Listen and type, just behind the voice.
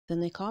The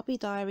Niqabi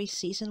Diary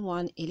Season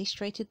 1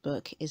 illustrated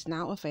book is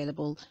now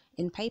available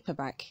in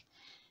paperback.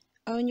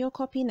 Own your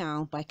copy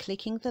now by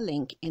clicking the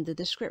link in the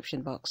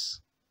description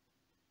box.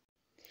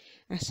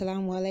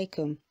 Assalamu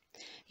alaikum.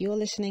 You're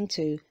listening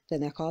to the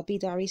Niqabi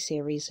Diary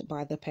series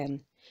by The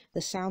Pen,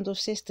 the sound of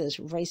sisters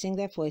raising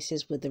their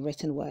voices with the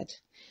written word.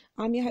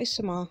 I'm your host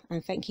Samar,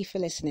 and thank you for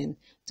listening.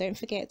 Don't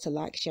forget to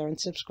like, share and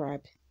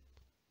subscribe.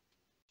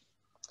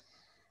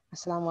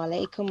 Assalamu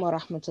alaikum wa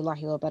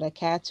rahmatullahi wa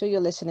barakatuh. You're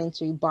listening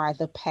to By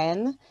The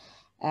Pen,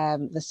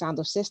 the sound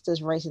of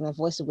sisters raising their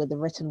voices with the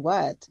written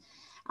word.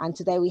 And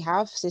today we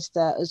have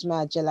Sister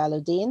Uzma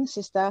Jalaluddin.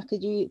 Sister,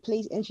 could you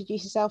please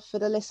introduce yourself for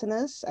the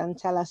listeners and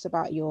tell us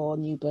about your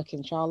new book,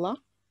 inshallah?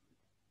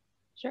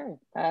 Sure.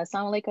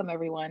 Assalamu alaikum,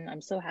 everyone.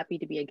 I'm so happy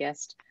to be a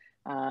guest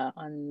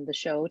on the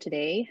show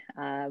today.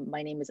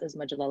 My name is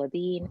Uzma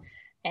Jalaluddin,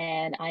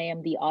 and I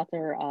am the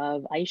author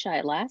of Ayesha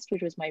At Last,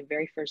 which was my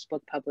very first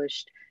book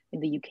published in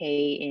the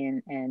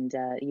UK and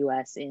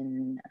US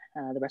in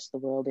the rest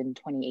of the world in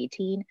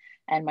 2018.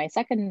 And my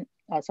second,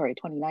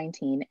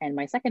 2019. And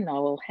my second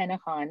novel, Hana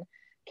Khan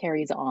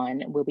Carries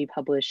On, will be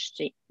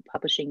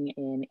publishing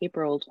in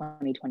April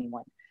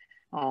 2021.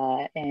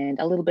 And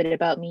a little bit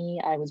about me.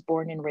 I was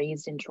born and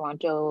raised in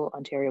Toronto,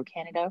 Ontario,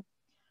 Canada.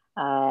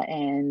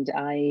 And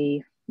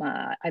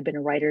I've been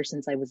a writer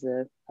since I was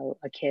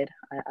a kid,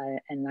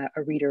 and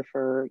a reader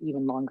for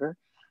even longer.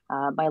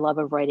 My love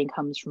of writing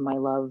comes from my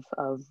love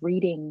of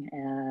reading.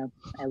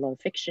 I love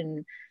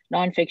fiction,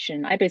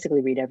 nonfiction. I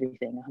basically read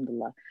everything,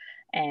 alhamdulillah.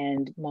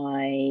 And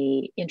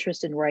my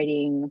interest in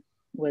writing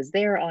was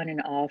there on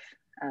and off,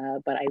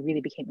 but I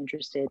really became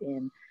interested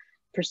in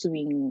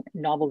pursuing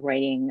novel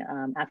writing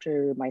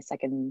after my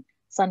second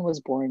son was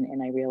born,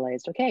 and I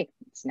realized, okay,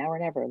 it's now or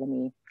never. Let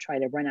me try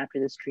to run after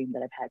this dream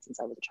that I've had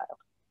since I was a child.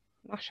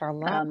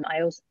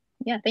 MashaAllah.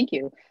 Thank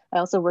you. I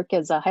also work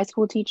as a high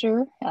school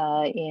teacher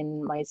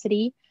in my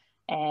city,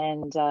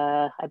 and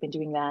I've been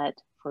doing that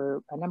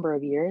for a number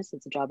of years.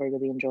 It's a job I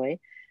really enjoy.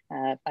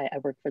 I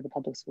work for the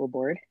public school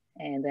board,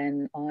 and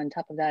then on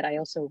top of that, I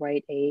also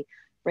write a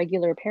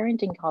regular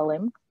parenting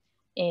column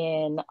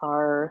in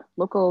our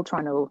local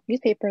Toronto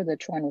newspaper, the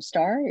Toronto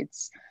Star.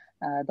 It's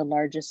the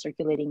largest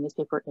circulating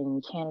newspaper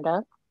in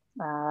Canada.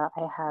 I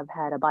have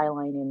had a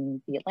byline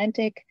in The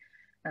Atlantic,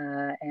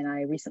 and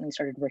I recently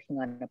started working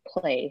on a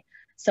play.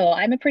 So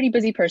I'm a pretty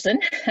busy person.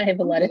 I have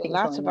a lot of things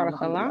going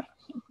on.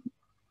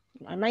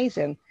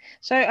 Amazing.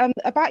 So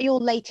about your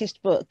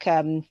latest book,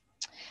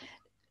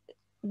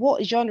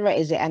 what genre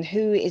is it and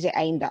who is it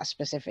aimed at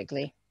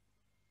specifically?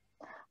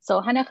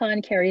 So Hana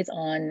Khan Carries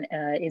On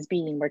is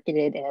being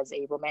marketed as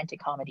a romantic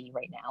comedy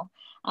right now.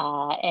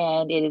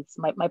 And it's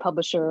my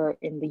publisher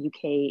in the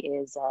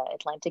UK is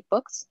Atlantic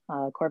Books,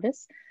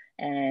 Corvus.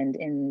 And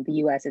in the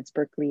US, it's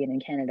Berkley, and in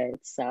Canada,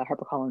 it's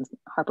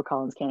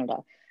HarperCollins Canada.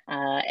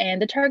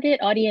 And the target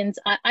audience,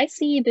 I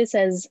see this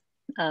as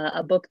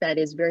a book that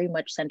is very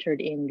much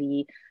centered in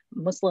the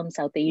Muslim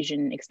South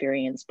Asian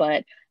experience,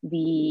 but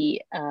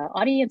the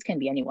audience can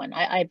be anyone.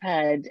 I've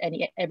had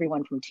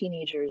everyone from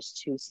teenagers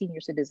to senior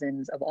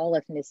citizens of all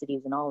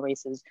ethnicities and all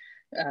races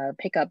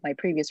pick up my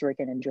previous work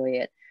and enjoy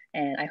it.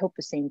 And I hope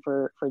the same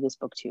for this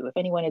book too. If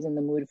anyone is in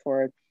the mood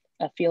for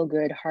a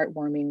feel-good,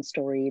 heartwarming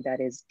story that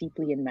is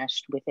deeply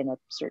enmeshed within a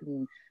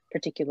certain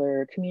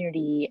particular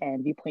community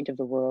and viewpoint of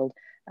the world,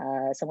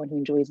 someone who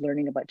enjoys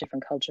learning about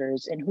different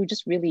cultures and who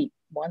just really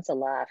wants a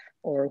laugh,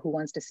 or who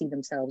wants to see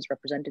themselves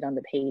represented on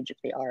the page if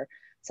they are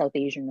South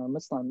Asian or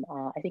Muslim,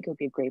 I think it would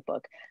be a great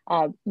book.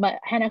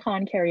 Hana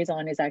Khan Carries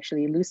On is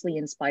actually loosely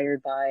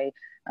inspired by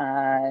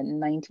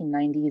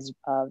 1990s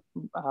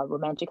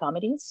romantic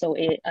comedies. So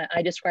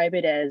I describe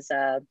it as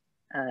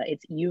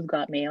it's You've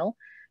Got Mail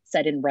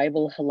set in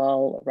rival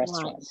halal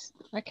restaurants.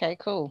 Right. Okay,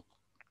 cool.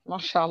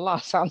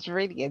 MashaAllah, sounds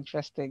really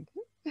interesting.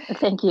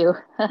 Thank you.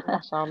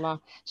 MashaAllah.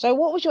 So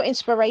what was your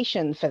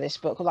inspiration for this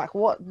book? Like,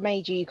 what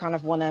made you kind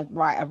of want to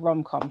write a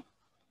rom-com?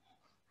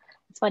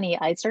 It's funny,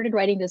 I started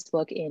writing this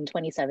book in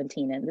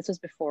 2017, and this was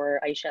before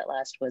Ayesha At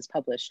Last was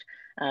published.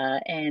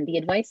 And the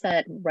advice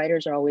that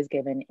writers are always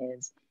given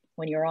is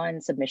when you're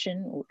on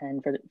submission,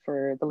 and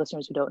for the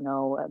listeners who don't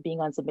know, being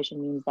on submission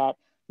means that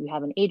you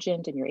have an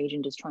agent, and your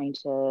agent is trying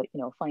to,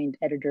 find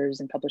editors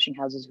and publishing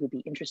houses who'd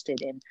be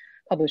interested in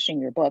publishing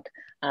your book.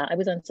 I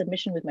was on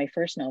submission with my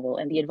first novel,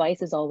 and the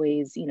advice is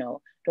always,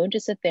 don't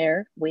just sit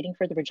there waiting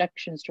for the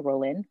rejections to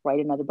roll in,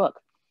 write another book.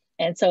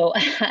 And so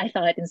I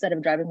thought, instead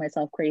of driving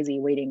myself crazy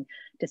waiting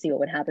to see what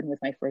would happen with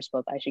my first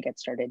book, I should get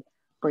started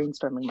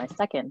brainstorming my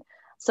second.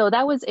 So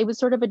it was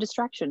sort of a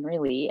distraction,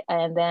 really.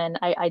 And then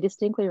I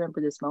distinctly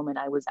remember this moment.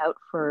 I was out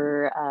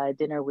for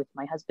dinner with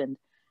my husband.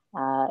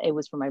 It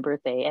was for my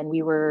birthday, and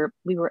we were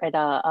at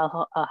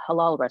a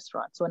halal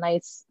restaurant, so a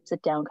nice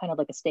sit down, kind of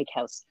like a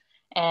steakhouse.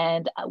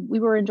 And we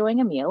were enjoying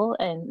a meal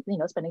and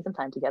spending some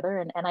time together.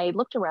 And I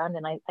looked around,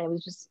 and I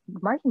was just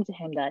remarking to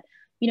him that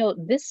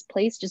this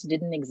place just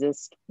didn't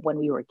exist when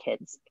we were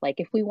kids. Like,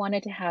 if we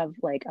wanted to have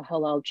like a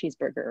halal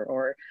cheeseburger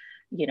or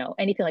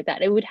anything like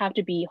that, it would have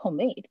to be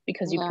homemade,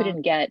 because you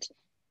couldn't get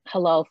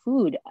halal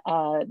food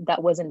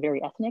that wasn't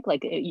very ethnic.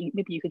 Like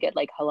maybe you could get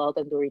like halal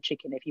tandoori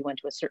chicken if you went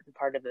to a certain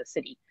part of the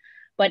city,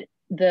 but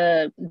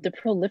the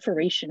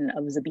proliferation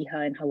of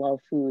zabiha and halal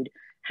food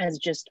has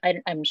just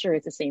I'm sure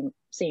it's the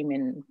same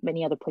in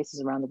many other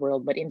places around the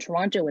world, but in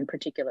Toronto in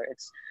particular,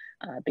 it's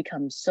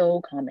become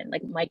so common.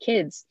 Like my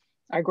kids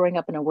are growing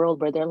up in a world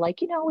where they're like,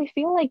 we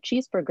feel like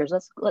cheeseburgers.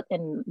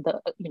 And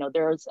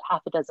there's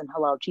half a dozen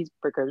halal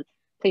cheeseburger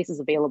places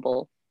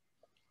available,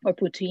 or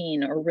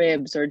poutine or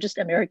ribs or just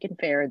American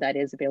fare that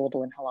is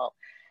available in halal.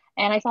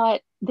 And I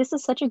thought this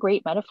is such a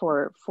great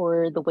metaphor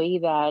for the way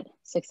that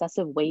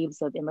successive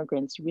waves of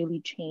immigrants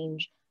really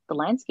change the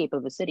landscape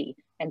of a city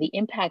and the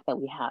impact that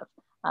we have.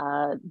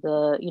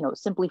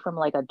 Simply from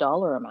like a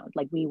dollar amount,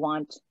 like we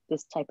want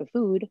this type of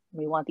food,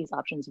 we want these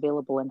options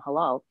available in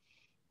halal,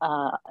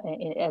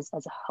 as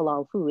a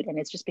halal food, and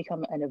it's just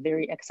become a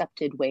very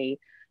accepted way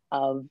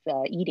of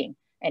eating,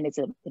 and it's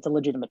a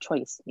legitimate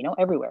choice,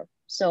 everywhere.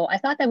 So I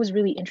thought that was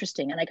really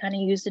interesting, and I kind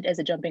of used it as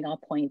a jumping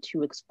off point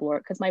to explore,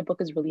 because my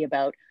book is really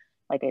about,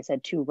 like I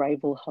said, two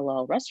rival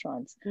halal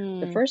restaurants.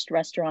 The first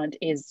restaurant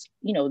is,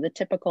 the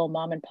typical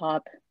mom and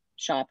pop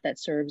shop that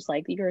serves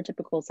like your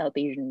typical South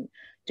Asian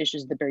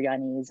dishes, the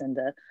biryanis and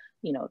the,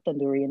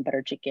 tandoori and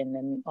butter chicken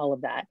and all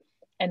of that.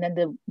 And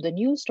then the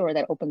new store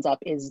that opens up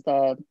is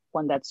the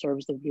one that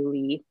serves the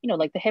really,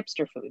 like the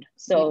hipster food.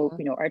 So,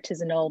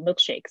 artisanal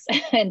milkshakes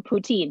and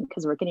poutine,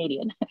 because we're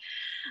Canadian.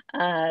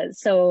 And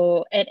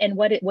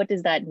what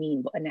does that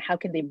mean? And how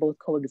can they both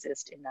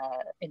coexist in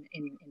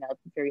a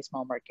very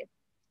small market?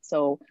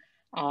 So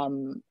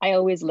I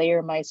always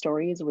layer my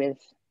stories with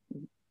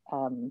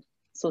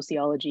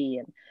sociology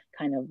and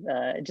kind of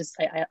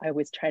I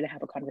always try to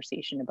have a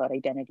conversation about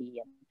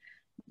identity and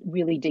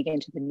really dig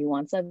into the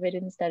nuance of it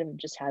instead of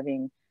just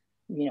having,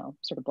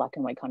 sort of black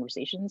and white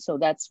conversations. So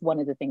that's one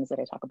of the things that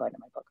I talk about in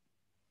my book.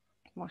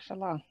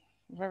 Mashallah,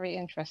 very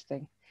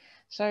interesting.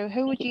 So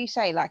who would you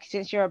say, like,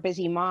 since you're a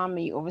busy mom,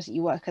 you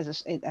work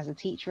as a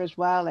teacher as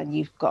well, and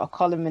you've got a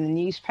column in the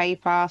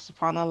newspaper,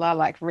 subhanallah,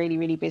 like really,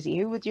 really busy.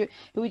 Who would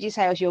you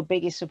say was your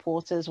biggest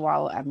supporters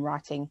while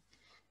writing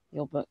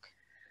your book?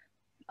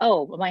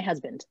 Oh, my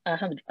husband,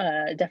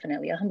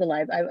 definitely.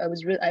 Alhamdulillah,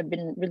 I've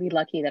been really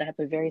lucky that I have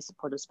a very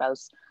supportive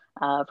spouse.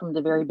 From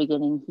the very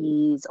beginning,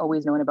 he's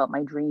always known about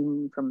my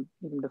dream from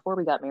even before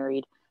we got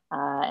married,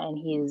 and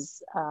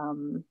he's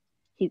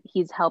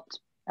helped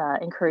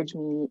encourage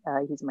me.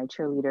 He's my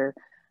cheerleader.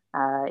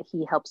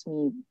 He helps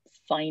me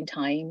find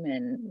time,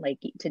 and like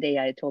today,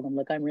 I told him,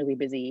 "Look, I'm really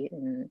busy,"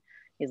 and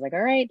he's like,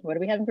 "All right, what are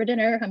we having for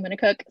dinner? I'm gonna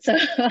cook." So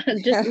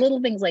just little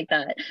things like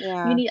that.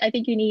 Yeah. I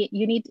think you need.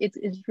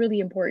 It's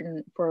really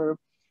important for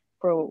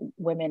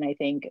women, I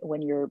think,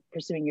 when you're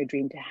pursuing your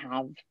dream, to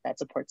have that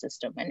support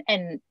system,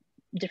 and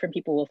different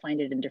people will find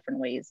it in different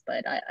ways.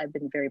 But I've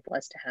been very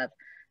blessed to have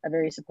a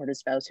very supportive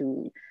spouse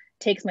who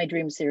takes my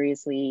dream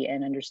seriously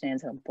and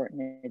understands how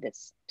important it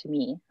is to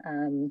me.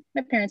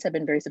 My parents have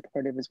been very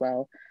supportive as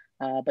well.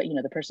 But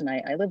the person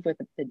I live with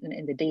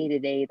in the day to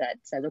day that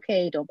says,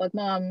 "Okay, don't bug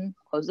mom,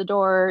 close the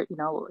door,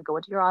 go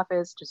into your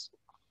office, just,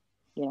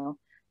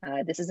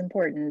 this is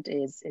important,"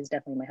 is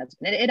definitely my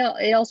husband.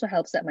 It also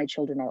helps that my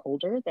children are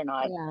older; they're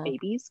not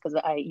babies, because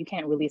you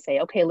can't really say,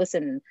 "Okay,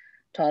 listen,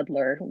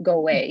 toddler, go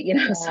away,"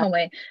 Yeah. So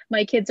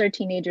my kids are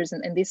teenagers,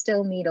 and they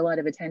still need a lot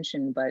of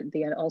attention, but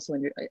they also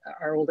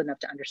are old enough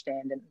to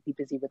understand and be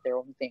busy with their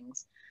own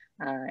things,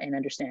 and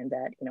understand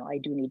that I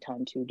do need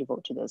time to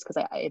devote to this,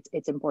 because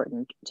it's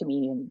important to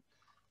me, and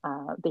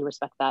they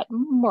respect that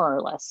more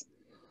or less.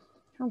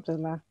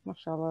 Alhamdulillah,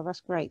 mashallah, that's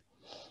great.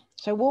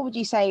 So what would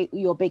you say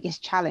your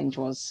biggest challenge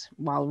was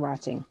while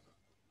writing?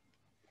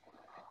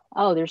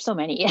 Oh, there's so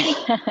many.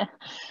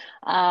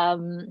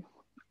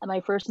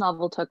 My first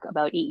novel took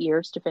about 8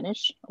 years to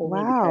finish,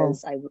 only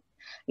because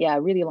a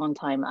really long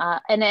time.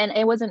 And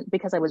it wasn't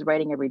because I was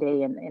writing every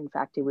day. And in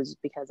fact, it was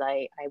because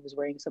I was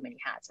wearing so many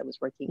hats. I was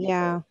working as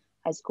a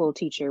high school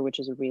teacher, which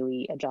is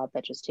a job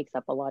that just takes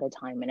up a lot of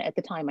time. And at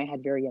the time I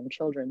had very young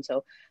children.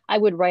 So I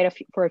would write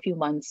for a few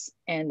months,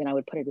 and then I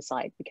would put it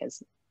aside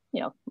because,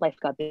 life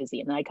got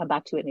busy, and then I come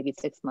back to it maybe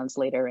 6 months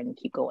later and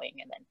keep going.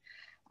 And then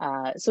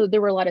so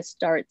there were a lot of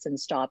starts and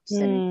stops,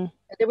 and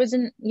there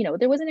wasn't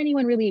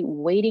anyone really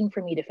waiting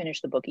for me to finish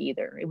the book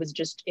either. It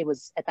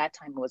was at that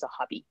time, it was a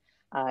hobby.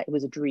 It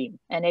was a dream.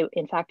 And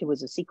in fact, it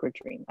was a secret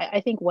dream. I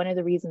think one of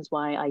the reasons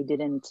why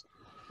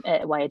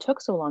why it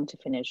took so long to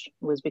finish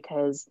was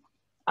because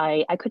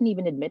I couldn't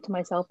even admit to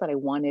myself that I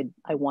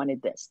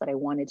wanted this, that I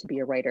wanted to be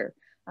a writer,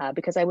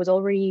 because I was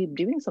already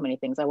doing so many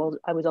things. I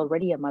was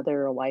already a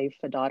mother, a wife,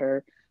 a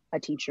daughter, a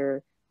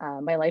teacher.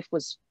 My life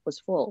was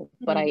full,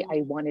 but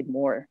I wanted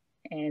more.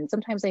 And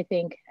sometimes I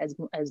think as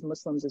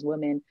Muslims, as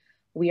women,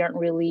 we aren't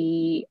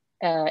really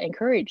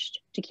encouraged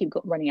to keep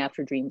running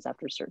after dreams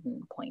after a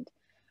certain point.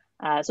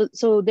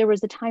 So there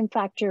was the time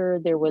factor,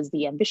 there was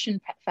the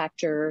ambition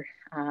factor.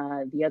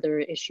 The other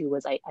issue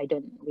was I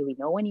didn't really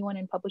know anyone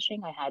in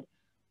publishing. I had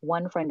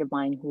one friend of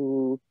mine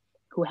who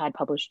had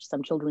published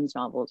some children's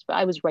novels, but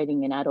I was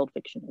writing an adult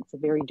fiction. It's a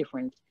very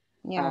different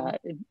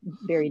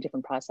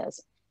process.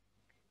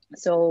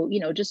 So,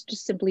 just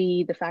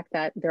simply the fact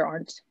that there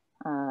aren't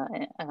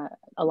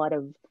a lot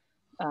of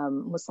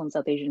Muslim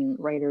South Asian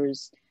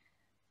writers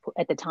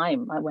at the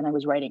time when I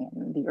was writing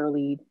in the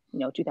early,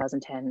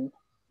 2010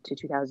 to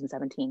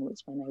 2017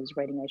 was when I was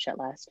writing Ayesha At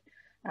Last.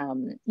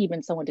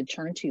 Even someone to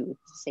turn to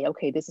say,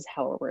 okay, this is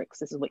how it works.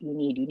 This is what you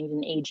need. You need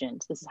an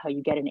agent. This is how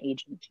you get an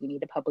agent. You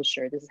need a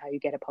publisher. This is how you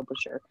get a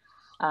publisher.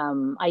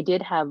 I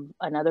did have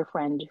another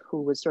friend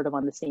who was sort of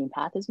on the same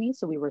path as me.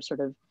 So we were sort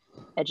of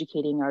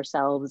educating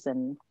ourselves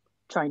and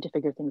trying to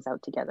figure things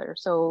out together.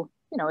 So,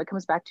 it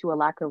comes back to a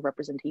lack of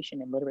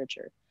representation in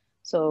literature.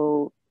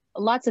 So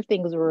lots of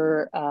things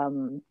were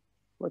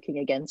working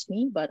against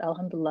me, but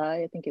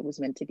alhamdulillah, I think it was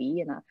meant to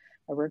be. And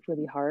I worked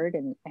really hard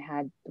and I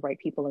had the right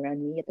people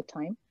around me at the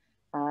time.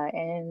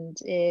 And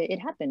it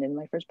happened, and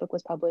my first book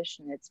was published,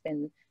 and it's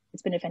been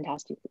a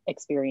fantastic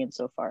experience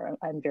so far.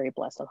 I'm very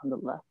blessed,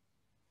 alhamdulillah.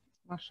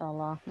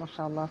 Mashallah,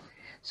 mashallah.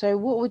 So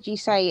what would you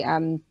say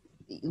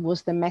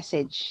was the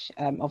message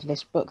of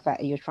this book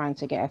that you're trying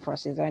to get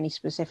across? Is there any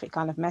specific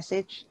kind of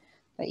message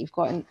that you've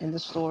got in the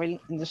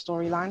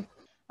storyline?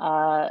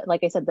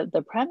 Like I said,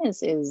 the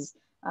premise is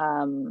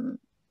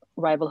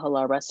rival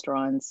halal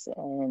restaurants,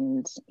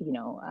 and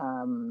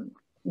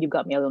you've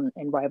got meal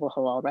and rival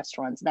halal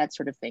restaurants, that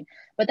sort of thing.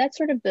 But that's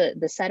sort of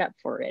the setup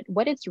for it.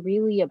 What it's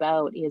really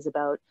about is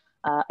about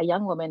a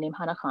young woman named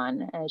Hana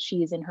Khan.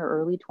 She's in her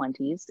early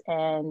 20s,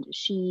 and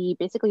she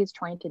basically is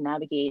trying to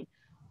navigate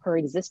her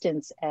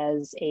existence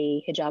as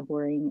a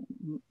hijab-wearing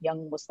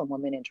young Muslim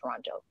woman in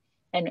Toronto.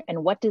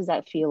 And what does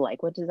that feel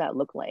like? What does that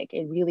look like?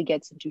 It really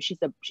gets into, she's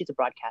a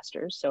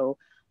broadcaster. So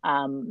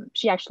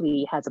she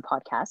actually has a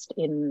podcast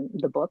in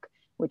the book,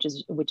 which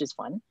is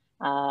fun.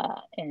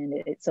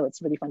 So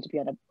it's really fun to be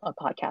on a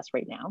podcast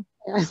right now.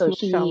 So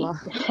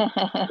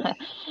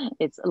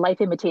it's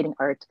life imitating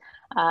art.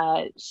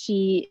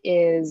 She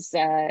is,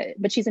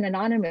 but she's an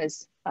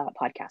anonymous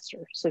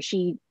podcaster. So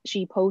she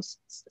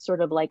posts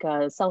sort of like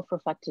a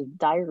self-reflective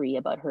diary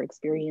about her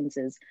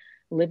experiences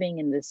living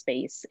in this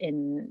space,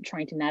 in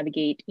trying to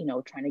navigate,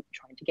 trying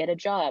to get a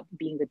job,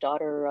 being the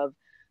daughter of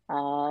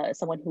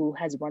someone who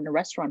has run a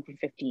restaurant for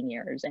 15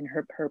 years, and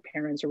her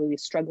parents are really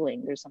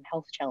struggling. There's some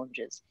health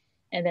challenges.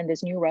 And then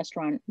this new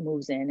restaurant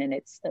moves in, and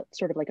it's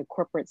sort of like a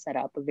corporate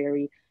setup, a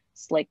very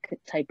slick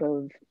type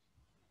of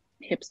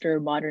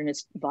hipster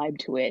modernist vibe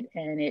to it.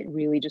 And it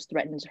really just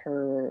threatens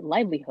her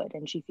livelihood.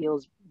 And she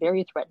feels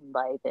very threatened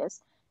by this.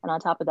 And on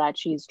top of that,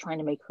 she's trying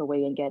to make her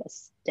way and get a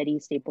steady,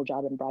 stable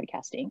job in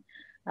broadcasting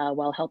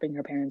while helping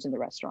her parents in the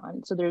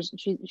restaurant. So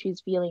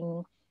she's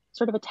feeling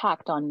sort of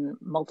attacked on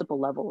multiple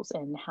levels.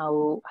 And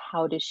how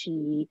does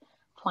she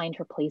find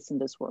her place in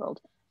this world?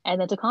 And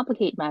then to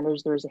complicate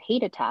matters, there's a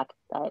hate attack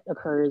that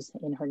occurs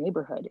in her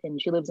neighborhood. And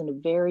she lives in a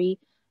very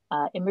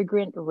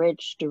immigrant,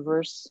 rich,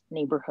 diverse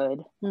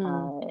neighborhood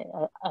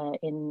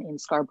in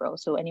Scarborough.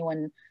 So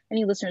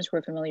any listeners who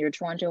are familiar,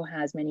 Toronto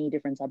has many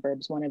different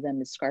suburbs. One of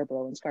them is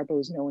Scarborough, and Scarborough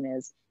is known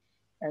as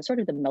sort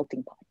of the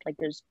melting pot. Like,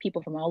 there's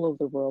people from all over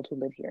the world who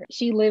live here.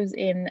 She lives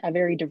in a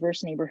very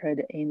diverse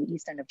neighborhood in the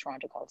east end of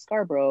Toronto called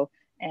Scarborough,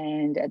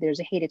 and there's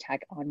a hate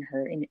attack on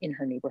her in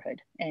her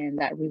neighborhood. And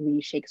that really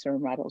shakes her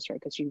and rattles her,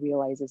 because she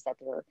realizes that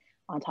they're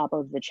on top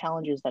of the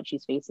challenges that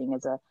she's facing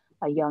as a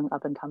young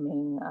up and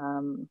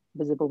coming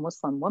visible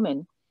Muslim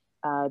woman.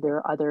 There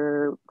are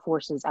other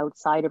forces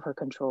outside of her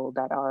control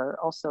that are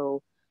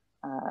also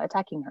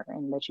attacking her,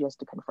 and that she has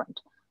to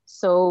confront.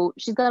 So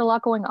she's got a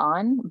lot going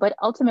on, but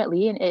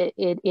ultimately, and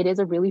it is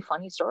a really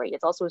funny story.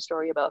 It's also a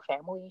story about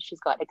family. She's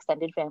got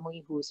extended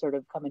family who sort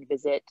of come and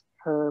visit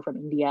her from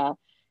India,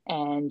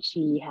 and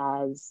she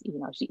has,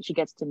 she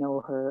gets to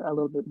know her a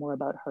little bit more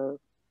about her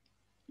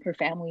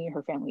family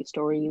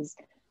stories,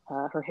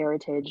 her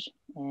heritage,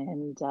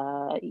 and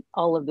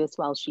all of this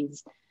while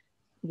she's,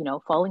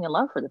 falling in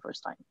love for the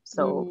first time.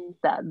 So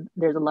that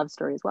there's a love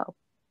story as well.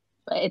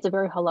 It's a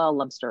very halal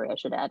love story, I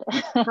should add.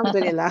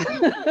 Alhamdulillah.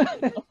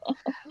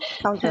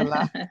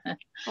 Alhamdulillah.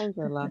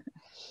 Alhamdulillah.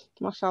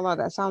 Mashallah,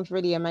 that sounds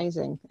really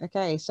amazing.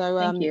 Okay, so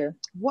thank you.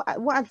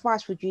 What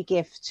advice would you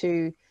give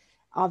to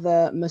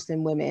other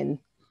Muslim women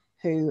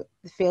who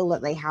feel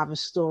that they have a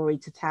story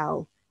to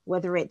tell,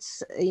 whether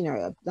it's,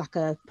 like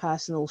a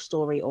personal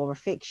story or a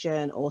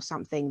fiction, or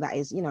something that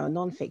is, a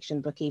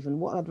non-fiction book even?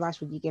 What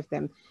advice would you give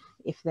them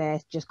if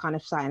they're just kind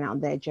of starting out on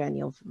their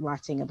journey of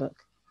writing a book?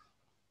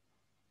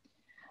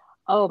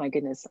 Oh my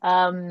goodness.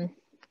 I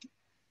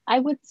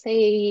would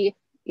say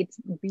it's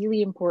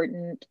really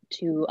important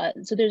to,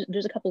 so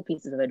there's a couple of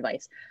pieces of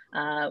advice.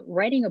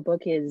 Writing a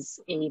book is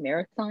a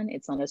marathon.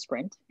 It's not a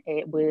sprint.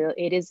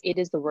 It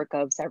is the work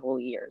of several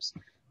years,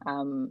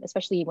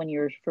 especially when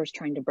you're first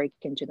trying to break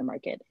into the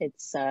market.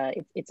 It's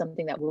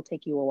something that will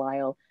take you a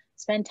while.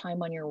 Spend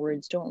time on your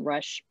words. Don't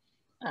rush.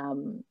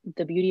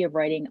 The beauty of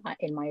writing,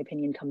 in my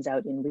opinion, comes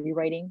out in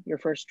rewriting. Your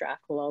first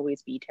draft will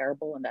always be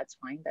terrible, and that's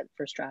fine. That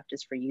first draft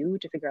is for you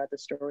to figure out the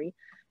story.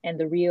 And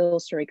the real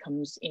story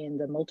comes in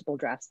the multiple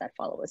drafts that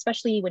follow,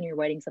 especially when you're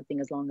writing something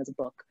as long as a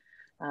book.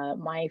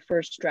 My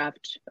first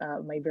draft,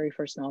 my very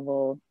first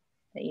novel,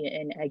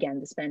 and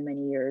again, to spend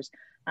many years,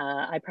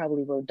 I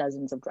probably wrote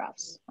dozens of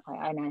drafts,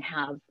 and I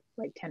have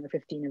like 10 or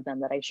 15 of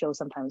them that I show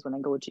sometimes when I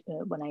go to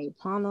when I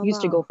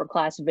used to go for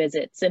class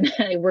visits and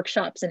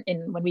workshops,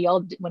 and when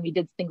we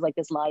did things like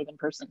this live in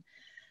person.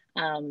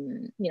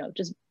 You know,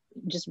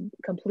 just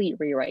complete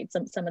rewrites.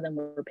 Some of them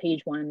were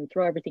page one,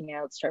 throw everything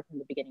out, start from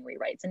the beginning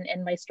rewrites,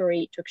 and my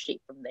story took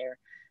shape from there.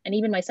 And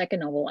even my second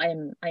novel,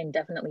 I'm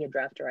definitely a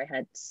drafter. I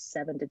had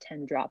 7 to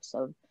 10 drafts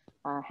of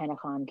Hana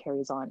Khan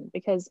Carries On,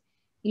 because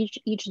each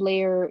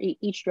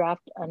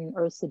draft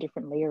unearths a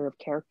different layer of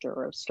character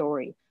or of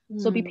story.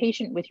 So be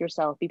patient with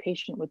yourself, be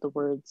patient with the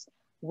words,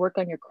 work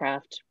on your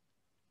craft.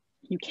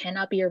 You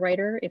cannot be a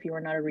writer if you are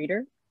not a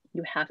reader.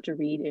 You have to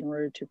read in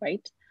order to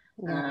write.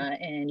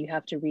 And you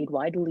have to read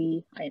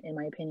widely, in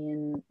my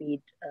opinion,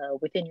 read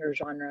within your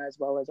genre as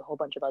well as a whole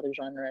bunch of other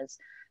genres,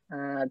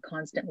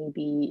 constantly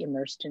be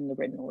immersed in the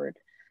written word.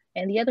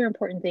 And the other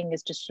important thing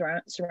is just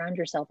surround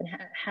yourself and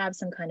have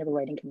some kind of a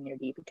writing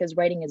community, because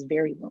writing is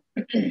very,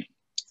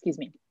 excuse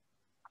me,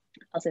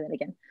 I'll say that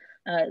again.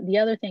 The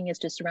other thing is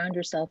to surround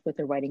yourself with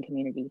a writing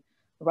community.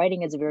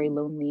 Writing is a very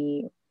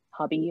lonely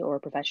hobby or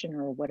profession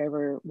or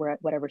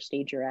whatever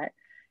stage you're at.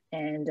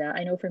 And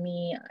I know for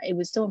me, it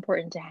was so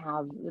important to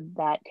have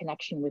that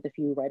connection with a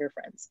few writer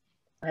friends.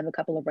 I have a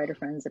couple of writer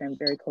friends that I'm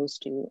very close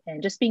to,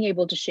 and just being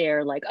able to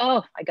share like,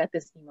 oh, I got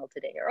this email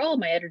today, or oh,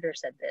 my editor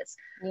said this.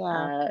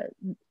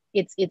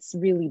 It's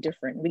really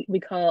different. We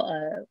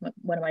call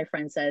one of my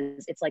friends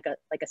says it's like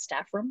a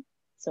staff room.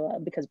 So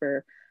because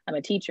I'm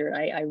a teacher,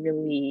 I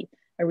really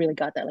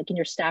got that. Like in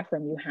your staff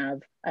room, you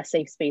have a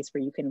safe space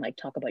where you can like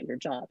talk about your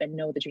job and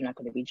know that you're not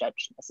going to be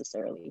judged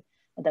necessarily.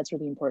 And that's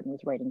really important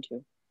with writing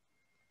too.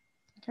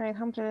 Okay,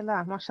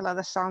 alhamdulillah, mashallah,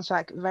 that sounds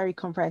like very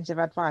comprehensive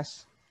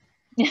advice.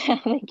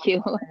 Thank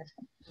you.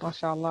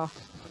 Mashallah,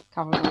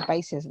 covering the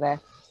bases there.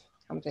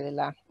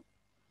 Alhamdulillah.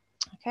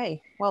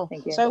 Okay, well,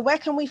 so where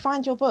can we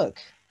find your book?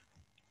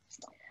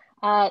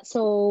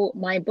 So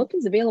my book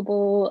is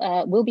available,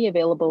 will be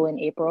available in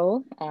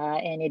April,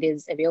 and it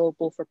is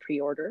available for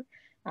pre-order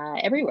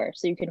everywhere.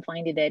 So you can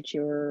find it at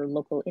your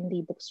local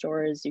indie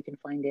bookstores. You can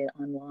find it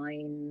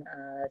online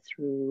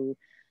through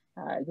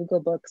Google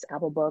Books,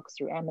 Apple Books,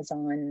 through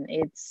Amazon.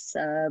 It's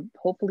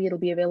hopefully it'll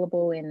be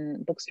available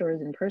in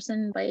bookstores in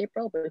person by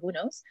April, but who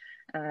knows?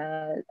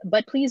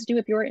 But please do,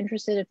 if you're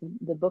interested, if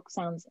the book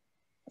sounds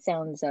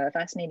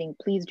fascinating,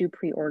 please do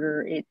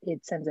pre-order.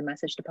 It sends a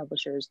message to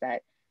publishers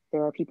that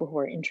there are people who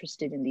are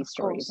interested in these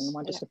stories and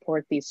want to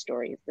support these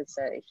stories. It's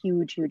a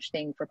huge, huge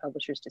thing for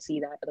publishers to see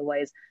that.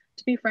 Otherwise,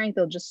 to be frank,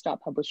 they'll just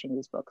stop publishing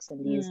these books,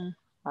 and these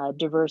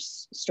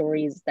diverse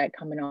stories that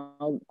come in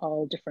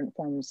all different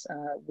forms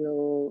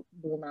will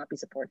not be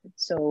supported.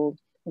 So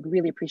would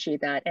really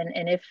appreciate that.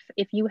 And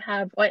if you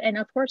have, and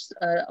of course,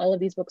 all of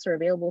these books are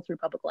available through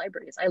public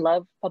libraries. I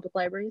love public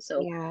libraries.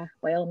 So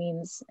by all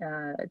means,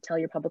 tell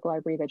your public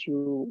library that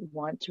you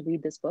want to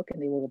read this book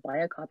and they will buy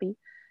a copy.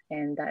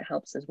 And that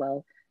helps as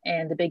well.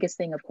 And the biggest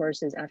thing, of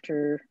course, is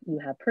after you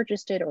have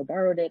purchased it or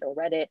borrowed it or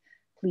read it,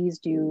 please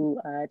do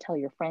tell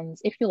your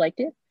friends if you liked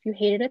it. If you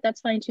hated it,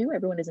 that's fine too.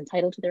 Everyone is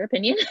entitled to their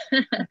opinion.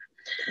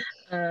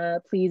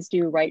 Please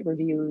do write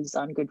reviews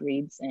on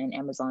Goodreads and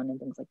Amazon and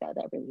things like that.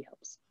 That really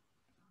helps.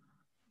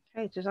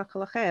 Okay,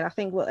 Jazakallah khair. I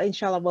think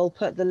inshallah, we'll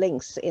put the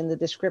links in the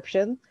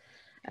description.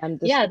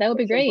 Yeah, that would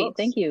be great.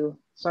 Thank you.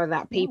 So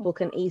that people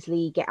can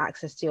easily get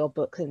access to your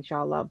books,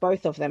 inshallah,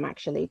 both of them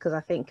actually, because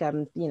I think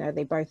you know,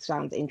 they both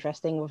sound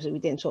interesting. Obviously we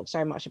didn't talk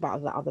so much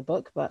about the other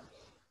book, but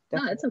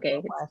it's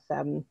okay.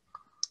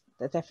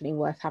 They're definitely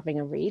worth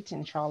having a read,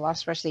 inshallah,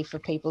 especially for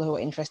people who are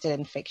interested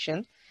in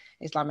fiction,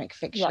 Islamic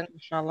fiction,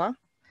 inshallah.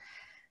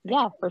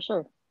 Yeah, for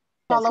sure.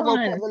 Inshallah,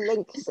 we'll put the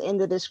links in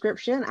the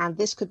description, and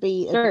this could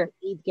be a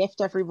good gift,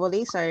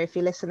 everybody. So if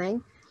you're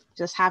listening,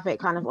 just have it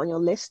kind of on your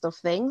list of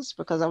things,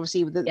 because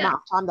obviously with the amount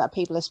of time that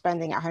people are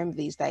spending at home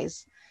these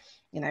days,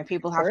 you know,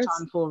 people have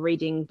time for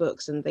reading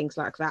books and things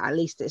like that. At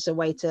least it's a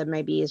way to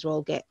maybe as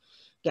well get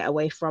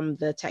away from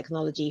the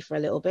technology for a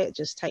little bit.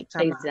 Just take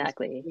time out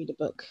and read a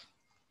book.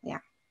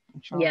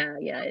 Yeah,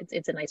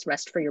 it's a nice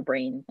rest for your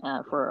brain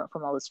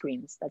from all the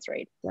screens. That's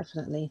right.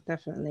 Definitely.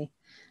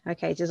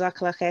 Okay,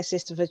 Jazakallah khair,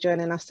 sister, for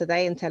joining us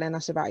today and telling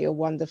us about your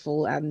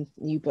wonderful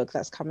new book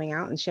that's coming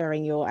out and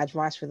sharing your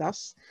advice with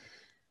us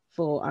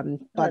for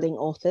budding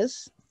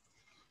authors.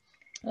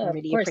 Of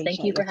course,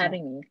 thank you for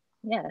having me.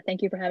 Yeah,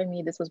 thank you for having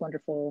me. This was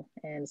wonderful,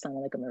 and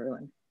assalamu alaikum,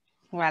 everyone.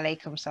 Wa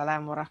alaikum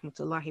salam wa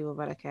rahmatullahi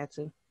wa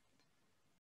barakatuh.